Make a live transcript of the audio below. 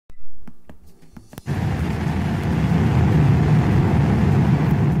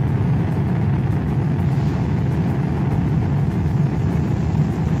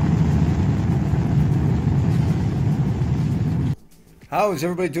How is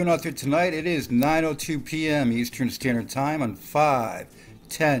everybody doing out there tonight? It is 9:02 p.m. Eastern Standard Time on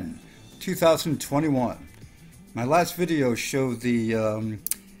 5/10/2021. My last video showed the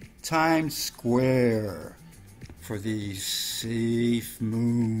Times Square for the Safemoon.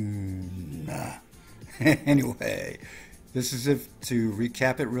 Anyway, this is if to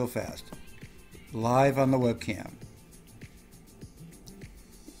recap it real fast. Live on the webcam.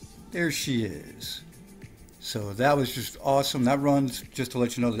 There she is. So that was just awesome. That runs, just to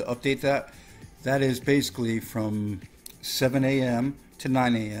let you know, to update that, that is basically from 7 a.m. to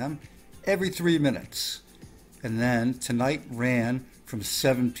 9 a.m. every 3 minutes. And then tonight ran from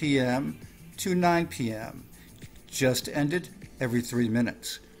 7 p.m. to 9 p.m. Just ended every 3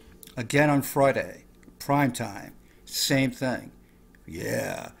 minutes. Again on Friday, prime time, same thing.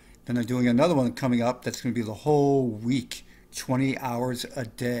 Yeah. Then they're doing another one coming up that's going to be the whole week, 20 hours a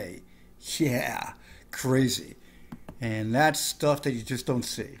day. Yeah. Crazy. And that's stuff that you just don't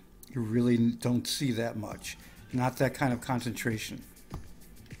see. You really don't see that much. Not that kind of concentration.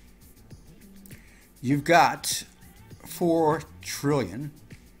 You've got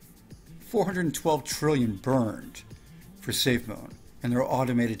 412 trillion burned for Safemoon and their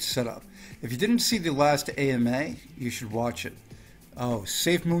automated setup. If you didn't see the last AMA, you should watch it. Oh,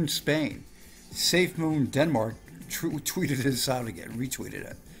 Safemoon Spain. Safemoon Denmark tweeted this out again, retweeted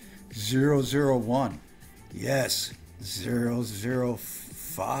it. 001. Yes,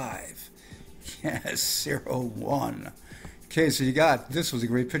 005. Yes, 01. Okay, so you got, this was a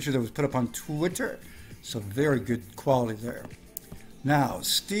great picture that was put up on Twitter. So very good quality there. Now,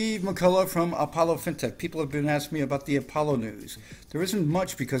 Steve McCullough from Apollo FinTech. People have been asking me about the Apollo news. There isn't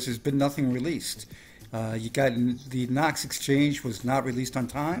much because there's been nothing released. You got the Knox exchange was not released on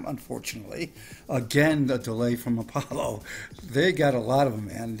time, unfortunately. Again, the delay from Apollo. They got a lot of them,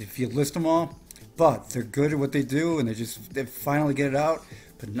 man. If you list them all, but they're good at what they do, and they finally get it out,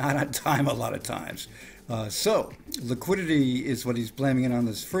 but not on time a lot of times. So liquidity is what he's blaming it on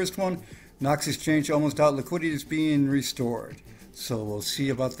this first one. Knox exchange almost out. Liquidity is being restored. So we'll see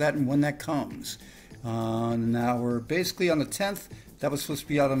about that and when that comes. Now we're basically on the 10th. That was supposed to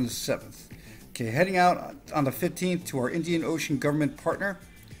be out on the 7th. Okay, heading out on the 15th to our Indian Ocean government partner.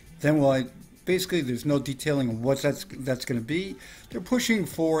 Then basically there's no detailing of what that's going to be. They're pushing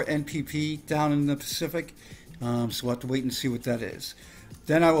for NPP down in the Pacific, so we'll have to wait and see what that is.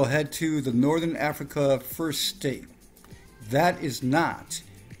 Then I will head to the Northern Africa first state. That is not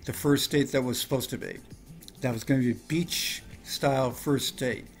the first state that was supposed to be. That was going to be a beach-style first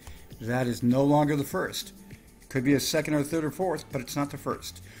state. That is no longer the first. Could be a second or third or fourth, but it's not the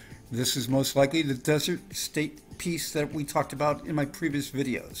first. This is most likely the desert state piece that we talked about in my previous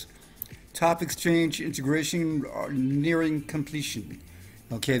videos. Top exchange integration are nearing completion.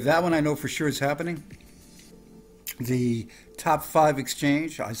 Okay, that one I know for sure is happening. The top 5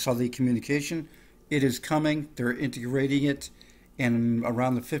 exchange, I saw the communication. It is coming. They're integrating it in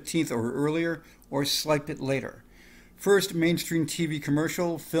around the 15th or earlier, or slight bit later. First mainstream TV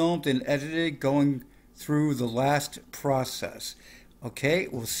commercial filmed and edited, going through the last process. Okay,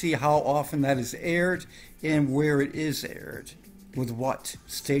 we'll see how often that is aired and where it is aired. With what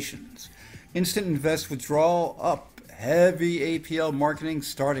stations. Instant invest withdrawal up. Heavy APL marketing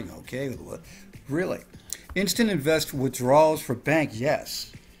starting. Okay, really. Instant invest withdrawals for bank,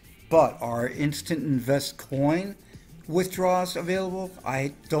 yes. But are instant invest coin withdrawals available?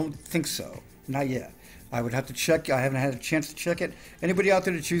 I don't think so. Not yet. I would have to check. I haven't had a chance to check it. Anybody out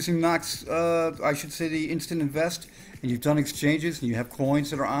there that's using Knox, I should say the Instant Invest, and you've done exchanges and you have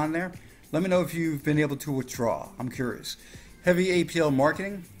coins that are on there, let me know if you've been able to withdraw. I'm curious. Heavy APL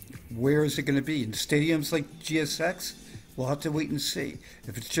marketing, where is it going to be? In stadiums like GSX? We'll have to wait and see.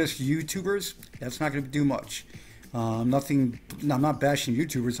 If it's just YouTubers, that's not going to do much. I'm not bashing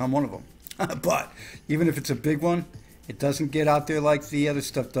YouTubers. I'm one of them. But even if it's a big one, it doesn't get out there like the other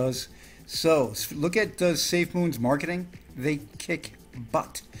stuff does. So look at Safemoon's marketing. They kick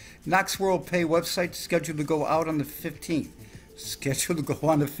butt. Knox World Pay website scheduled to go out on the 15th. Scheduled to go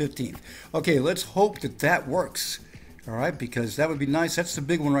on the 15th. Okay, let's hope that that works. All right, because that would be nice. That's the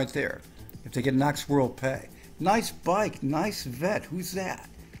big one right there. If they get Knox World Pay. Nice bike, nice vet. Who's that?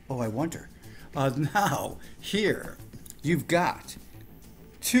 Oh, I wonder. Now, here, you've got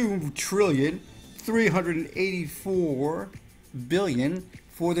 2,384,000,000,000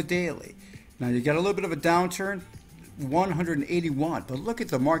 for the daily. Now, you got a little bit of a downturn, 181. But look at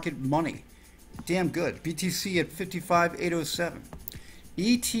the market money. Damn good. BTC at 55,807.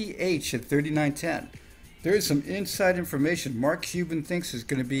 ETH at 3910. There is some inside information. Mark Cuban thinks is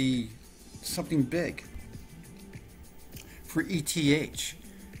going to be something big for ETH.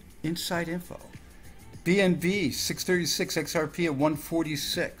 Inside info. BNB 636 XRP at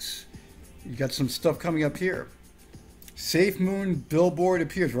 146. You got some stuff coming up here. Safemoon billboard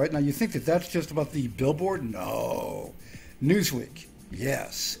appears right now. You think that that's just about the billboard? No. Newsweek,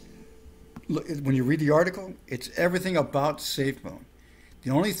 yes. Look, when you read the article, it's everything about Safemoon.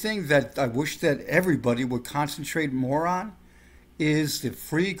 The only thing that I wish that everybody would concentrate more on is the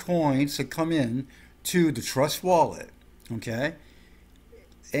free coins that come in to the Trust wallet, okay,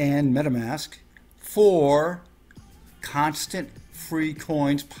 and MetaMask for constant free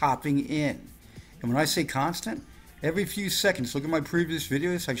coins popping in. And when I say constant, every few seconds, look at my previous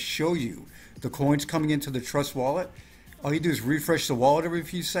videos, I show you the coins coming into the Trust wallet. All you do is refresh the wallet every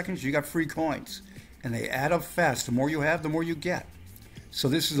few seconds, you got free coins. And they add up fast. The more you have, the more you get. So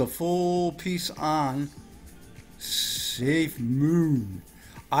this is a full piece on Safemoon.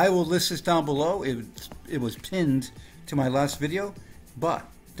 I will list this down below. It was pinned to my last video, but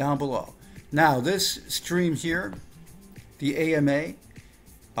down below. Now this stream here, the AMA,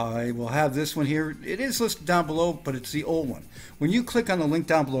 I will have this one here. It is listed down below, but it's the old one. When you click on the link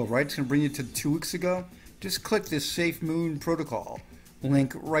down below, right, it's going to bring you to 2 weeks ago. Just click this Safemoon protocol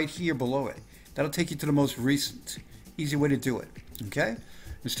link right here below it. That'll take you to the most recent. Easy way to do it, okay?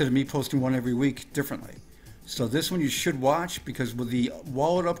 Instead of me posting one every week differently. So this one you should watch, because with the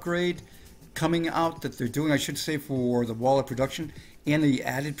wallet upgrade coming out that they're doing, I should say, for the wallet production and the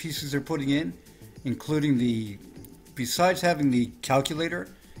added pieces they're putting in, including the, besides having the calculator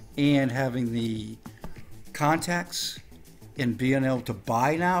and having the contacts and being able to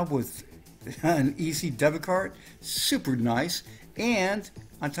buy now with an easy debit card, super nice. And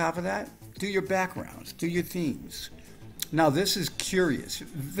on top of that, do your backgrounds, do your themes. Now this is curious.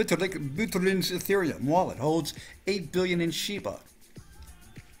 Vitolin's Ethereum wallet holds 8 billion in Shiba.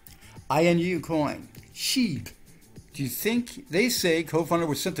 INU coin, SHIB. Do you think, they say co-founder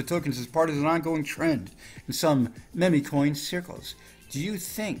was sent the tokens as part of an ongoing trend in some meme coin circles. Do you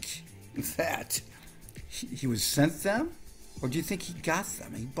think that he was sent them? Or do you think he got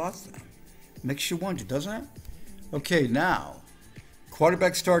them, he bought them? Makes you wonder, doesn't it? Okay, now,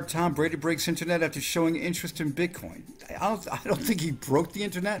 quarterback star Tom Brady breaks internet after showing interest in Bitcoin. I don't think he broke the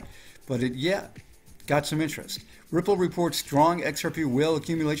internet, but yeah, got some interest. Ripple reports strong XRP whale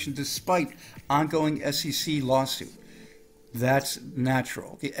accumulation despite ongoing SEC lawsuit. That's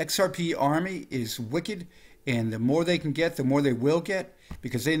natural. The XRP army is wicked, and the more they can get, the more they will get,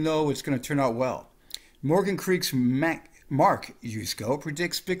 because they know it's going to turn out well. Morgan Creek's Mark Yusko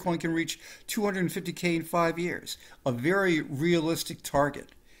predicts Bitcoin can reach 250K in 5 years, a very realistic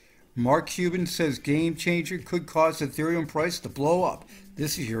target. Mark Cuban says game changer could cause Ethereum price to blow up.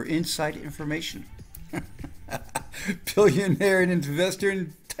 This is your inside information. Billionaire and investor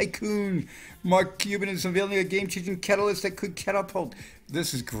and tycoon Mark Cuban is unveiling a game-changing catalyst that could catapult.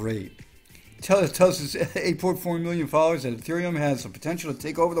 This is great. Tells his 8.4 million followers that Ethereum has the potential to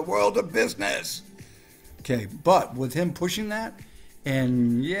take over the world of business. Okay, but with him pushing that,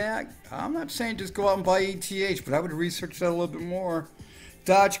 and yeah, I'm not saying just go out and buy ETH, but I would research that a little bit more.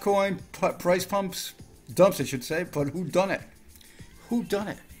 Dogecoin price dumps, I should say, but who done it? Who done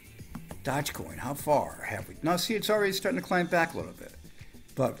it? Dogecoin, how far have we? Now, see, it's already starting to climb back a little bit,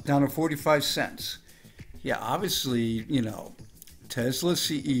 but down to 45 cents. Yeah, obviously, you know, Tesla's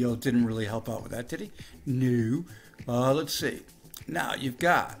CEO didn't really help out with that, did he? No. Let's see. Now, you've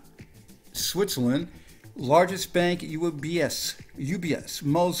got Switzerland, largest bank, UBS,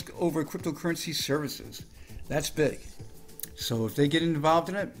 most over cryptocurrency services. That's big. So if they get involved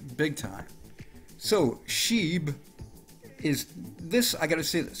in it, big time. So SHIB is this, I got to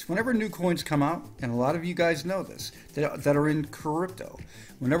say this, whenever new coins come out, and a lot of you guys know this, that are in crypto,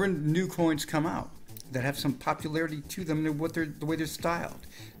 whenever new coins come out that have some popularity to them, the way they're styled,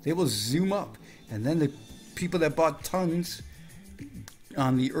 they will zoom up. And then the people that bought tons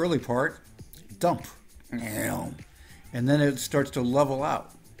on the early part, dump. And then it starts to level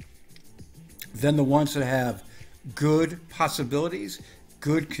out. Then the ones that have good possibilities,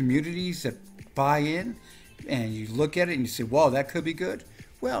 good communities that buy in, and you look at it and you say, wow, that could be good.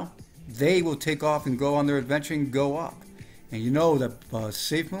 Well, they will take off and go on their adventure and go up. And you know that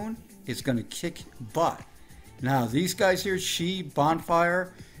Safemoon is going to kick butt. Now, these guys here,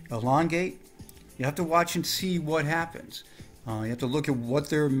 Bonfire, Elongate, you have to watch and see what happens. You have to look at what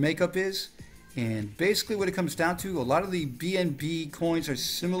their makeup is. And basically what it comes down to, a lot of the BNB coins are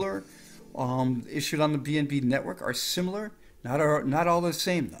similar, issued on the BNB network are similar. Not all the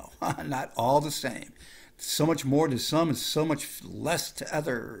same, though. Not all the same. So much more to some and so much less to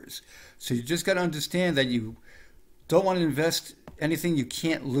others. So you just got to understand that you don't want to invest anything you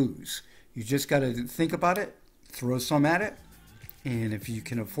can't lose. You just got to think about it, throw some at it, and if you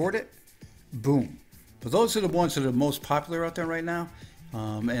can afford it, boom. But those are the ones that are the most popular out there right now.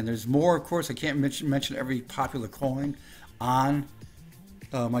 And there's more, of course. I can't mention every popular coin on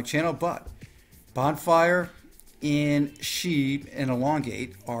my channel, but Bonfire and Sheep and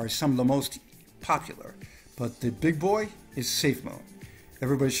Elongate are some of the most popular. But the big boy is Safemoon.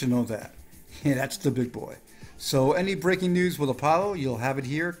 Everybody should know that. Yeah, that's the big boy. So any breaking news with Apollo, you'll have it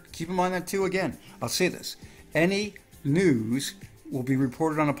here. Keep in mind that too. Again, I'll say this. Any news will be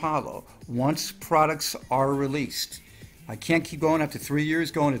reported on Apollo once products are released. I can't keep going after 3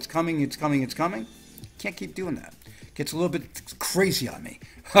 years going, it's coming, it's coming, it's coming. Can't keep doing that. Gets a little bit crazy on me.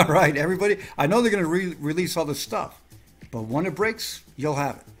 All right, everybody. I know they're going to release all this stuff, but when it breaks, you'll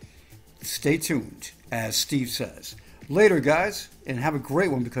have it. Stay tuned, as Steve says. Later, guys, and have a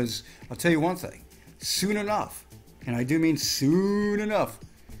great one, because I'll tell you one thing. Soon enough, and I do mean soon enough,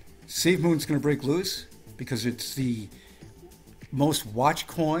 Safemoon's going to break loose, because it's the most watched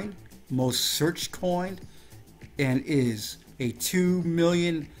coin, most searched coin, and is a 2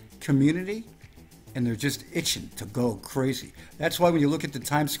 million community, and they're just itching to go crazy. That's why when you look at the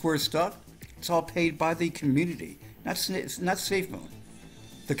Times Square stuff, it's all paid by the community, not Safemoon.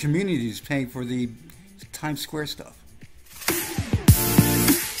 The community is paying for the Times Square stuff.